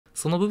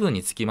その部分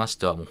につきまし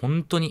てはもう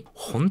本当に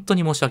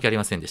申し訳あり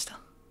ませんでし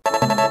た。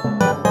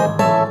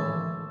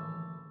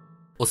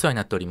お世話に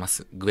なっておりま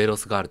すグエロ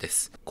スガールで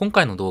す。今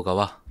回の動画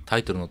はタ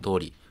イトルの通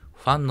り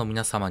ファンの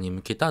皆様に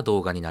向けた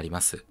動画になりま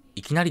す。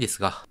いきなりで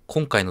すが、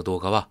今回の動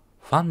画は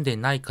ファンで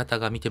ない方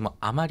が見ても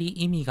あまり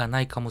意味が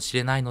ないかもし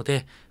れないの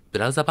で、ブ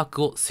ラウザバッ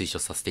クを推奨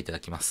させていただ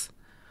きます。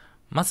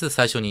まず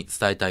最初に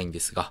伝えたいん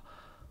ですが、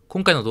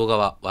今回の動画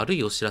は悪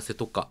いお知らせ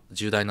とか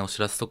重大なお知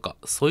らせとか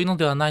そういうの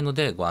ではないの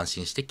でご安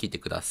心して聞いて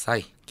くださ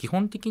い。基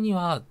本的に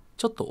は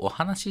ちょっとお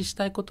話しし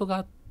たいことが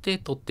あって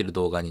撮ってる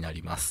動画にな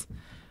ります。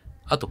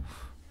あと、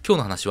今日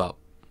の話は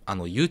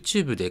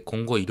YouTube で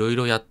今後いろい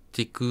ろやっ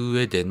ていく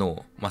上で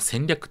の、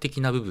戦略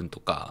的な部分と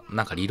か、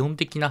理論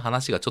的な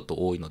話がちょっ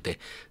と多いので、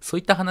そう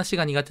いった話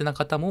が苦手な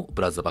方も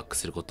ブラウザバック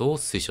することを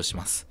推奨し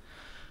ます。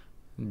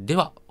で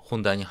は、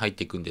本題に入っ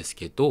ていくんです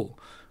けど、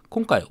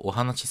今回お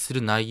話しす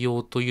る内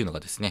容というのが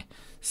ですね、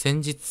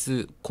先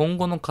日今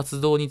後の活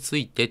動につ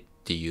いてっ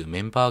ていうメ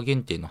ンバー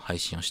限定の配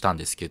信をしたん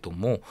ですけれど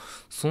も、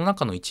その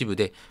中の一部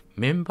で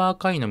メンバー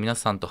会員の皆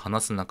さんと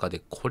話す中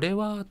で、これ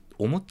は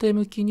表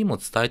向きにも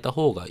伝えた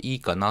方がいい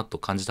かなと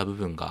感じた部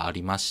分があ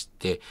りまし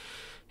て、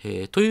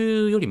と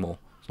いうよりも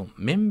その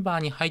メンバ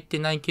ーに入って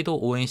ないけど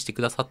応援して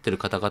くださってる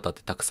方々っ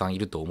てたくさんい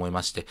ると思い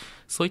まして、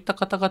そういった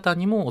方々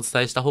にもお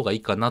伝えした方がい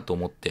いかなと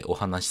思ってお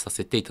話しさ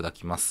せていただ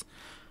きます。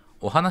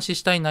お話し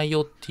したい内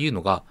容っていう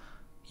のが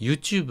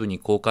YouTube に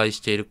公開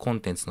しているコン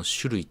テンツの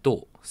種類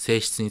と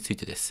性質につい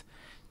てです。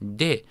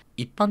で、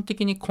一般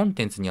的にコン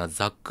テンツには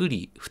ざっく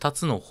り2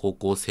つの方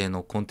向性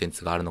のコンテン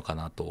ツがあるのか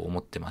なと思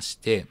ってまし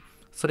て、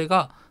それ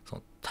がそ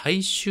の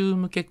大衆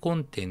向けコ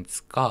ンテン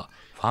ツか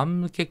ファ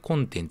ン向けコ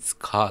ンテンツ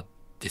か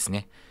です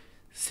ね。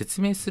説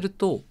明する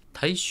と、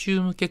大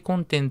衆向けコ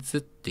ンテンツ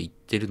って言っ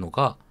てるの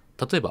が、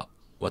例えば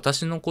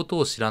私のこと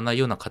を知らない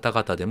ような方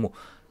々でも、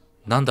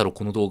なんだろう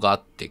この動画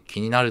って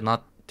気になるな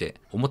って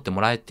思って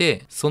もらえ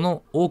て、そ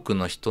の多く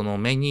の人の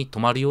目に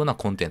留まるような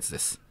コンテンツで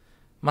す。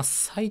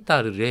最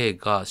たる例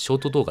がショー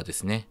ト動画で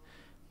すね。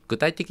具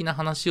体的な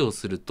話を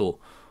すると、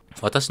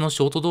私のシ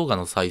ョート動画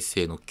の再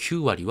生の9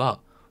割は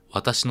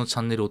私のチ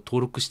ャンネルを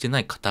登録してな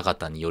い方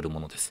々によるも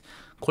のです。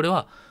これ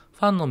は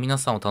ファンの皆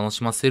さんを楽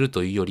しませる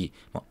というより、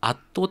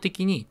圧倒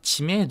的に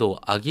知名度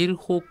を上げる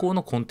方向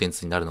のコンテン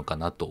ツになるのか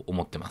なと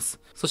思ってます。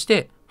そし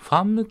てフ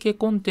ァン向け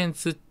コンテン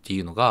ツって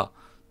いうのが、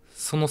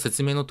その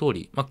説明の通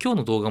り、今日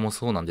の動画も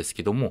そうなんです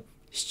けども、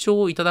視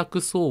聴いただ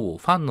く層を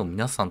ファンの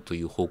皆さんと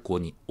いう方向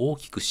に大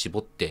きく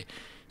絞って、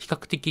比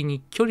較的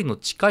に距離の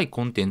近い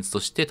コンテンツと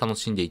して楽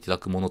しんでいただ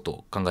くもの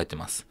と考えて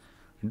ます。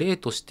例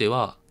として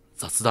は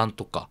雑談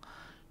とか、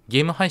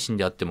ゲーム配信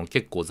であっても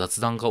結構雑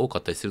談が多か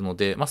ったりするの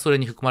で、それ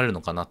に含まれる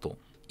のかなと。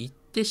言っ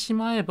てし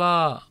まえ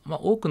ば、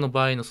多くの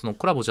場合のその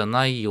コラボじゃ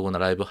ないような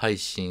ライブ配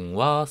信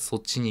はそ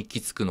っちに行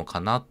き着くのか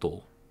な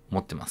と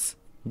思ってます。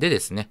でで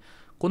すね、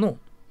この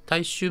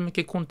大衆向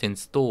けコンテン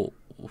ツと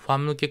ファ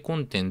ン向けコ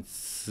ンテン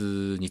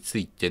ツにつ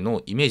いて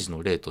のイメージ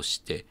の例とし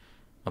て、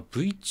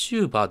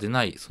VTuber で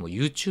ないその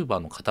YouTuber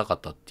の方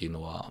々っていう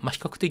のは、比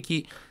較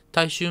的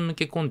大衆向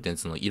けコンテン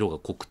ツの色が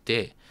濃く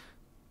て、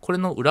これ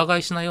の裏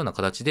返しなような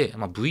形で、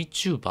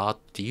VTuber っ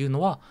ていう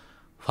のは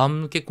ファ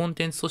ン向けコン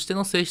テンツとして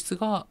の性質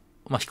が、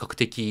比較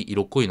的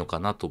色濃いのか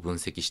なと分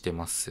析して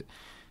ます。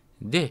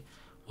で、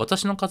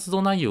私の活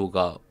動内容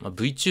が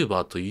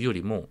VTuber というよ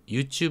りも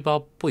YouTuber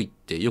っぽいっ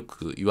てよ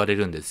く言われ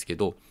るんですけ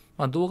ど、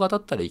動画だ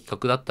ったり企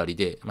画だったり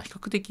で、比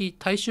較的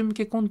大衆向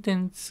けコンテ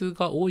ンツ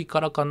が多い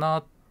からかな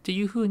って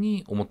いうふう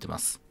に思ってま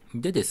す。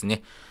でです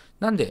ね、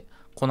なんで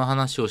この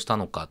話をした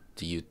のかっ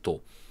ていう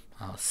と、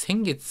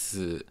先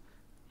月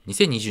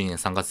2022年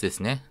3月で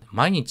すね、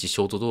毎日シ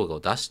ョート動画を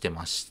出して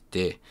まし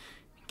て、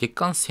月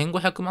間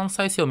1500万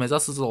再生を目指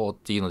すぞ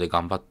っていうので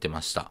頑張って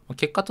ました。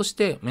結果とし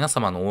て皆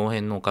様の応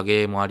援のおか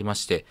げもありま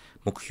して、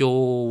目標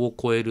を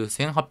超える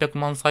1800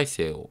万再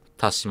生を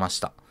達しまし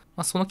た。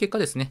その結果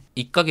ですね、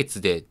1ヶ月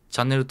で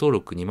チャンネル登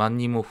録2万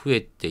人も増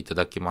えていた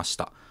だきまし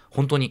た。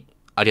本当に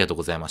ありがとう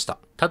ございました。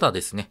ただで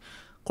すね、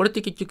これっ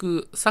て結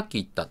局さっ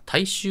き言った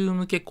大衆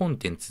向けコン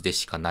テンツで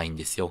しかないん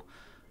ですよ。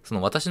そ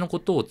の私のこ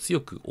とを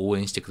強く応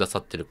援してくださ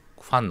ってる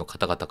ファンの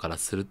方々から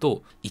する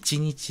と、1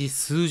日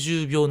数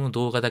十秒の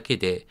動画だけ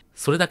で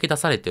それだけ出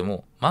されて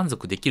も満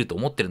足できると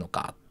思ってるの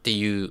かって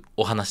いう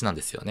お話なん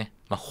ですよね。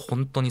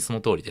本当にそ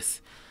の通りで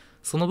す。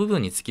その部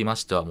分につきま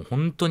してはもう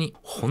本当に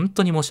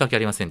申し訳あ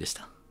りませんでし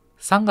た。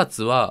3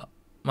月は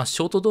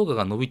ショート動画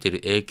が伸びてる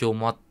影響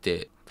もあっ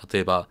て、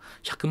例えば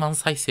100万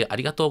再生あ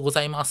りがとうご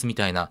ざいますみ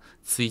たいな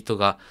ツイート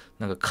が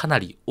かな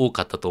り多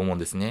かったと思うん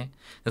ですね。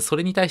そ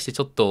れに対してち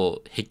ょっ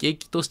と辟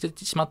易として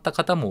しまった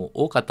方も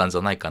多かったんじ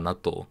ゃないかな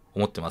と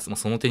思ってます。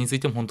その点につい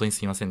ても本当に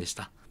すいませんでし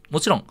た。も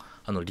ちろん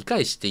理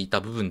解してい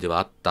た部分では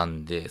あった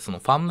んで、その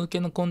ファン向け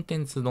のコンテ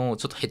ンツの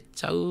ちょっと減っ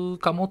ちゃう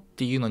かもっ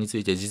ていうのにつ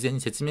いて事前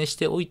に説明し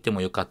ておいて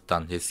もよかった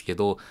んですけ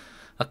ど、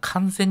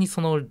完全にそ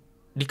の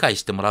理解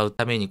してもらう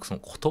ためにその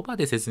言葉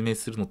で説明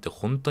するのって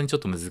本当にちょっ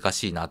と難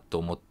しいなと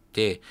思っ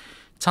て、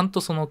ちゃん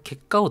とその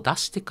結果を出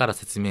してから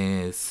説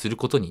明する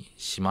ことに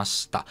しま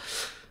した。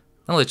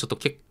なのでちょっと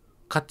結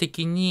果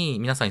的に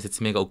皆さんに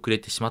説明が遅れ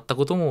てしまった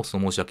ことも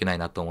申し訳ない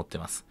なと思って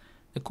ます。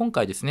で今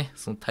回ですね、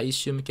その大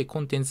衆向けコ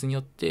ンテンツによ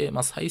って、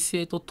再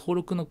生と登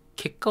録の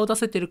結果を出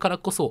せてるから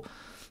こそ、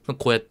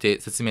こうやって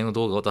説明の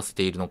動画を出せ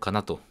ているのか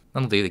なと。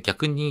なので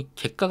逆に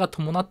結果が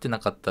伴ってな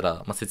かった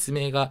ら、説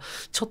明が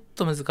ちょっ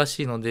と難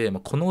しいので、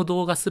この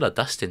動画すら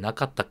出してな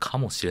かったか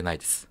もしれない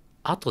です。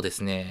あとで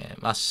すね、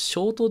シ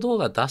ョート動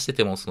画出して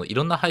てもい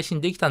ろんな配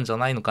信できたんじゃ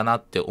ないのかな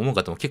って思う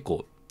方も結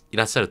構い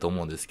らっしゃると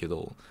思うんですけ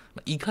ど、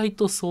意外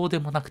とそうで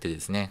もなくてで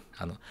すね、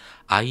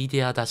アイ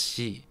デア出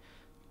し、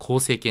構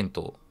成検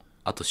討、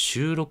あと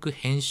収録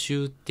編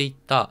集っていっ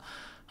た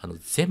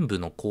全部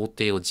の工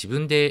程を自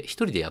分で一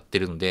人でやって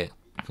るので、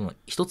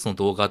一つの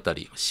動画あた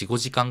り4、5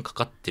時間か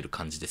かってる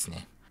感じです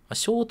ね。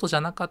ショートじ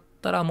ゃなかっ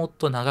たらもっ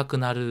と長く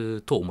な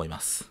ると思いま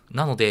す。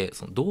なので、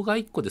その動画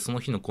1個でその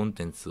日のコン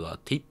テンツは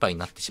手一杯に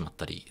なってしまっ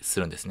たりす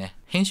るんですね。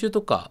編集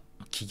とか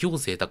企業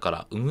税だか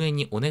ら運営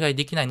にお願い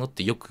できないのっ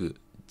てよく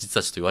実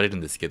はちょっと言われる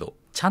んですけど、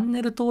チャン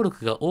ネル登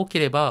録が多け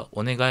れば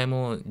お願い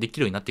もでき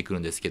るようになってくる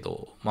んですけ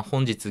ど、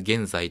本日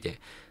現在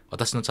で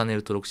私のチャンネ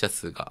ル登録者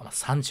数が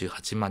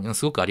38万人、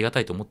すごくありがた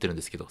いと思ってるん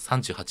ですけど、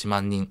38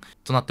万人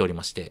となっており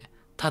まして、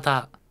た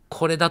だ、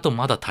これだと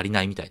まだ足り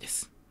ないみたいで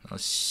す。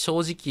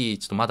正直、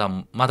ちょっとま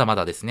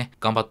だですね、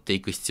頑張って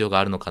いく必要が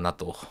あるのかな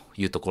と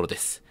いうところで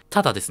す。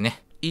ただです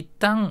ね、一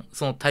旦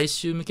その大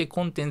衆向け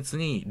コンテンツ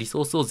にリ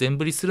ソースを全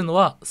振りするの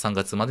は3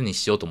月までに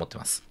しようと思って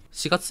ます。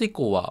4月以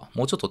降は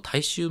もうちょっと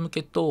大衆向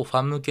けとフ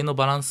ァン向けの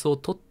バランスを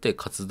とって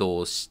活動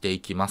をして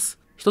いきます。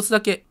一つ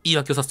だけ言い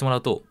訳をさせてもら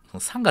うと、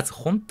3月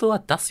本当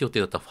は出す予定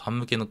だったファン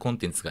向けのコン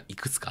テンツがい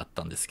くつかあっ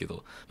たんですけ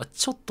ど、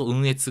ちょっと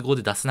運営都合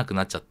で出せなく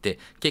なっちゃって、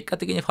結果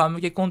的にファン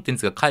向けコンテン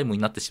ツが皆無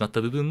になってしまっ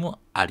た部分も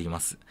ありま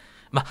す。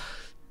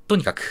と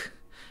にかく、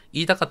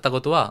言いたかった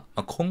ことは、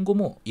今後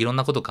もいろん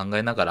なことを考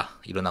えながら、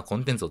いろんなコ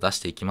ンテンツを出し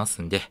ていきま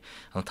すんで、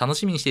楽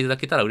しみにしていただ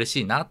けたら嬉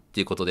しいなって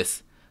いうことで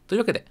す。という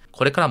わけで、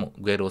これからも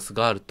グエロス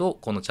ガールと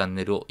このチャン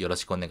ネルをよろ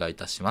しくお願いい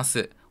たしま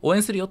す。応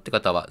援するよって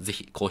方は、ぜ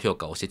ひ高評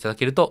価を押していただ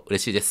けると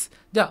嬉しいです。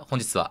では、本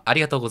日はあ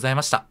りがとうござい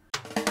ました。